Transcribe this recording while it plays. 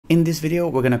In this video,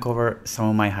 we're going to cover some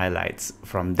of my highlights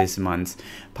from this month's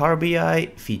Power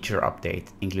BI feature update,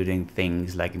 including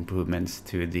things like improvements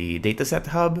to the Dataset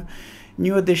Hub,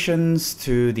 new additions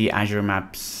to the Azure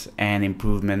Maps, and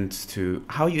improvements to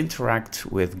how you interact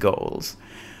with goals.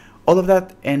 All of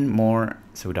that and more.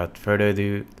 So without further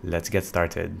ado, let's get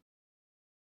started.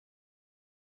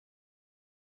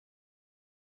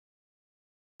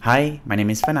 Hi, my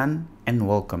name is Fernan, and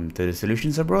welcome to the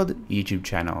Solutions Abroad YouTube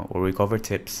channel, where we cover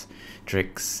tips,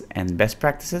 tricks, and best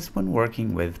practices when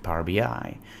working with Power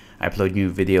BI. I upload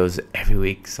new videos every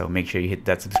week, so make sure you hit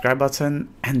that subscribe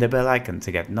button and the bell icon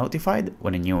to get notified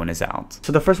when a new one is out.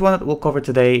 So the first one that we'll cover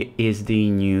today is the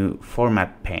new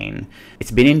format pane. It's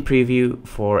been in preview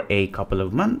for a couple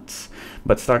of months,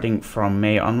 but starting from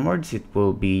May onwards, it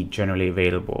will be generally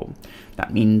available.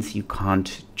 That means you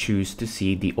can't choose to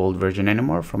see the old version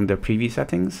anymore from the preview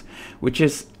settings, which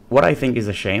is what I think is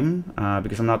a shame,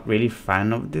 because I'm not really a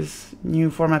fan of this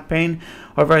new format pane.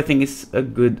 However, I think it's a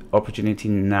good opportunity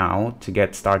now to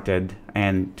get started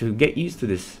and to get used to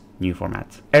this new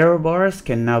format. Error bars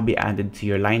can now be added to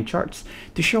your line charts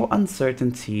to show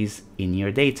uncertainties in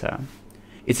your data.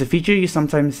 It's a feature you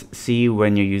sometimes see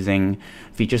when you're using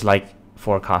features like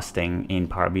forecasting in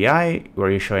Power BI, where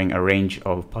you're showing a range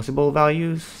of possible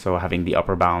values, so having the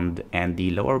upper bound and the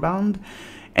lower bound.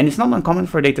 And it's not uncommon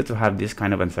for data to have this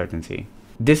kind of uncertainty.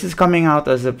 This is coming out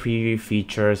as a preview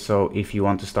feature, so if you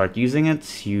want to start using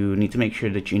it, you need to make sure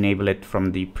that you enable it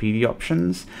from the preview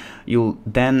options. You'll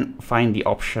then find the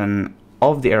option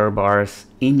of the error bars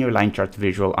in your line chart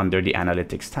visual under the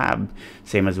Analytics tab,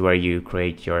 same as where you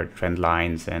create your trend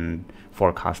lines and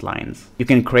forecast lines. You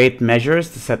can create measures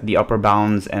to set the upper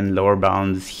bounds and lower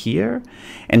bounds here,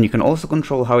 and you can also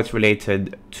control how it's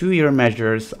related to your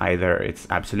measures, either it's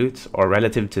absolute or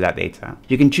relative to that data.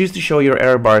 You can choose to show your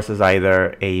error bars as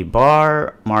either a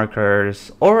bar,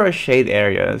 markers, or a shade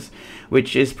areas,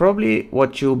 which is probably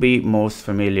what you'll be most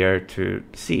familiar to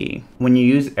see. When you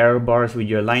use error bars with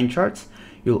your line charts,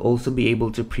 you'll also be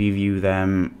able to preview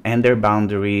them and their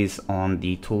boundaries on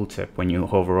the tooltip when you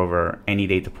hover over any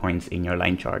data points in your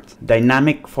line chart.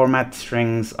 Dynamic format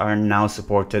strings are now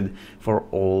supported for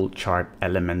all chart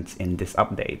elements in this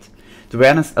update. To be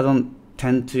honest, I don't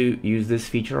tend to use this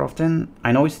feature often.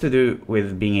 I know it's to do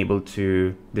with being able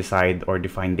to decide or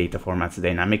define data formats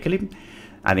dynamically,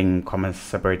 adding comma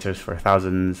separators for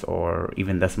thousands or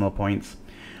even decimal points.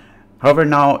 However,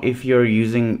 now if you're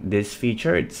using this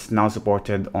feature, it's now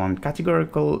supported on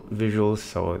categorical visuals,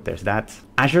 so there's that.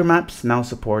 Azure Maps now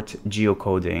support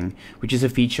geocoding, which is a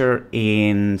feature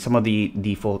in some of the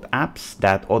default apps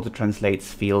that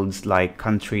auto-translates fields like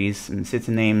countries and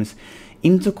city names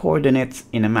into coordinates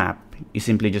in a map. You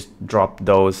simply just drop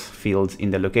those fields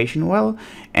in the location well,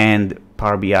 and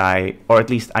Power BI, or at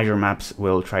least Azure Maps,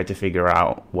 will try to figure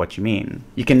out what you mean.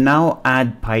 You can now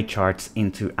add pie charts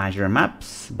into Azure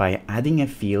Maps by adding a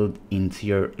field into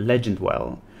your legend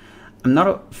well. I'm not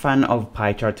a fan of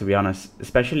pie chart, to be honest,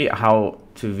 especially how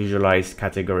to visualize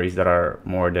categories that are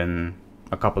more than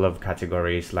a couple of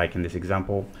categories, like in this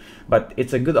example, but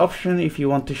it's a good option if you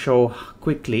want to show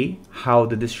quickly how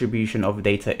the distribution of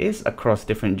data is across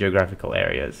different geographical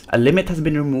areas. A limit has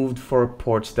been removed for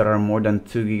ports that are more than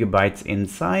 2 GB in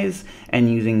size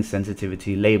and using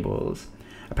sensitivity labels.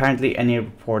 Apparently, any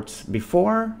reports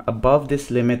above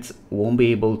this limit won't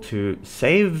be able to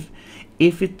save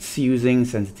if it's using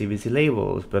sensitivity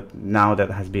labels, but now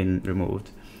that has been removed.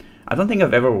 I don't think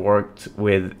I've ever worked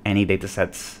with any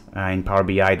datasets in Power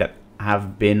BI that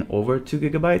have been over 2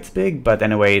 GB big, but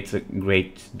anyway, it's a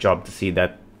great job to see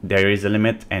that there is a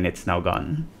limit and it's now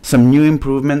gone. Some new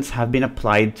improvements have been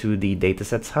applied to the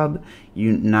Datasets Hub.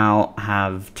 You now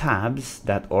have tabs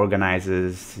that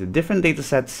organizes different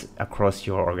datasets across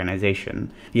your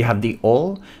organization. You have the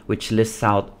All, which lists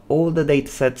out all the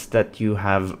datasets that you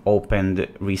have opened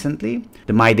recently.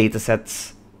 The My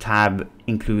Datasets tab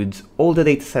includes all the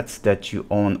datasets that you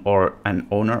own or an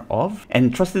owner of,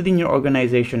 and Trusted in Your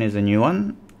Organization is a new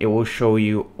one. It will show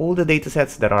you all the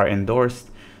datasets that are endorsed,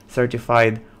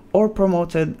 certified, or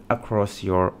promoted across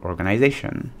your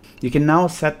organization. You can now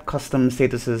set custom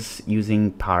statuses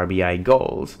using Power BI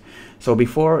goals. So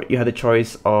before, you had a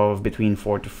choice of between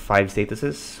 4 to 5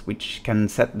 statuses, which can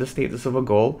set the status of a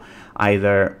goal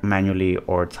either manually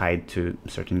or tied to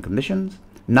certain conditions.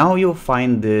 Now you'll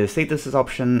find the statuses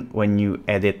option when you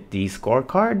edit the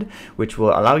scorecard, which will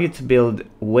allow you to build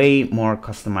way more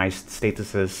customized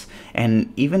statuses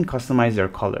and even customize their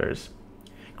colors.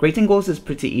 Creating goals is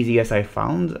pretty easy, as I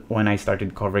found when I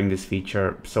started covering this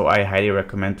feature, so I highly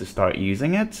recommend to start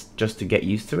using it just to get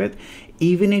used to it,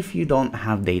 even if you don't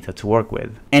have data to work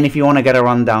with. And if you want to get a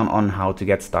rundown on how to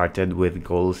get started with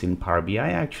goals in Power BI, I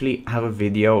actually have a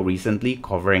video recently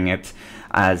covering it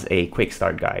as a quick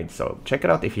start guide, so check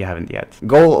it out if you haven't yet.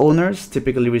 Goal owners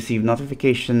typically receive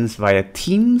notifications via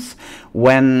Teams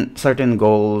when certain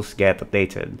goals get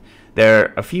updated. There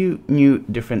are a few new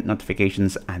different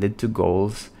notifications added to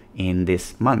goals in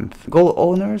this month. Goal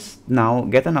owners now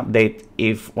get an update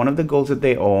if one of the goals that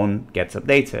they own gets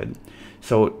updated.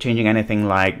 So changing anything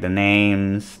like the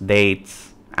names,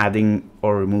 dates, adding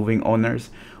or removing owners,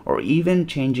 or even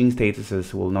changing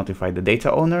statuses will notify the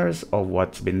data owners of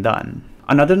what's been done.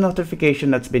 Another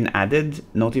notification that's been added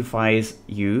notifies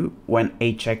you when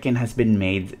a check-in has been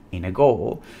made in a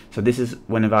goal. So this is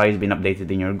when a value has been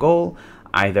updated in your goal,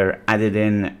 either added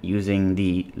in using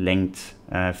the linked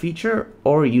feature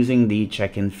or using the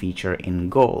check-in feature in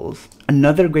goals.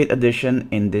 Another great addition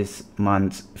in this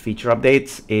month's feature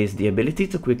updates is the ability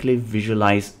to quickly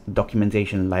visualize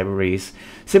documentation libraries,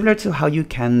 similar to how you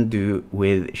can do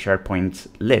with SharePoint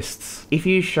lists. If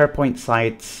you use SharePoint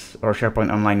sites or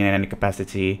SharePoint Online in any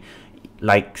capacity,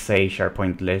 like say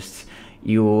SharePoint lists,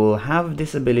 you will have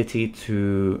this ability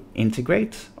to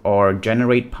integrate or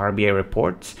generate Power BI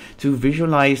reports to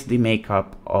visualize the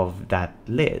makeup of that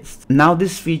list. Now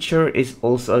this feature is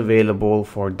also available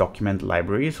for document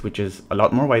libraries, which is a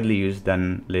lot more widely used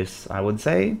than lists, I would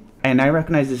say. And I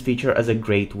recognize this feature as a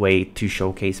great way to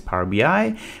showcase Power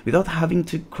BI without having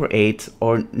to create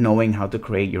or knowing how to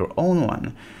create your own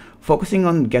one, focusing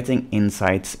on getting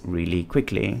insights really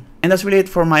quickly. And that's really it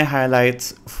for my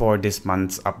highlights for this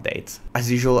month's update.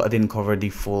 As usual, I didn't cover the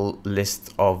full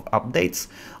list of updates,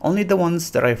 only the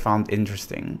ones that I found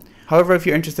interesting. However, if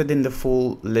you're interested in the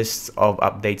full list of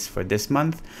updates for this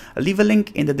month, I'll leave a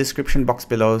link in the description box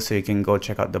below so you can go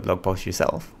check out the blog post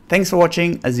yourself. Thanks for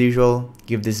watching. As usual,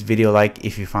 give this video a like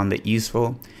if you found it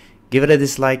useful. Give it a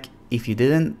dislike if you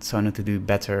didn't, so I know to do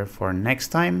better for next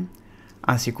time.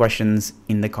 Ask your questions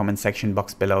in the comment section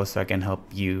box below so I can help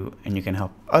you and you can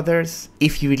help others.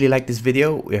 If you really like this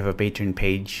video, we have a Patreon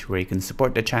page where you can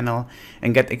support the channel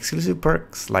and get exclusive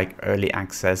perks like early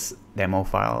access, demo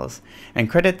files,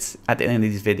 and credits at the end of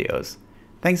these videos.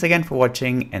 Thanks again for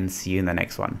watching and see you in the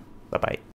next one. Bye bye.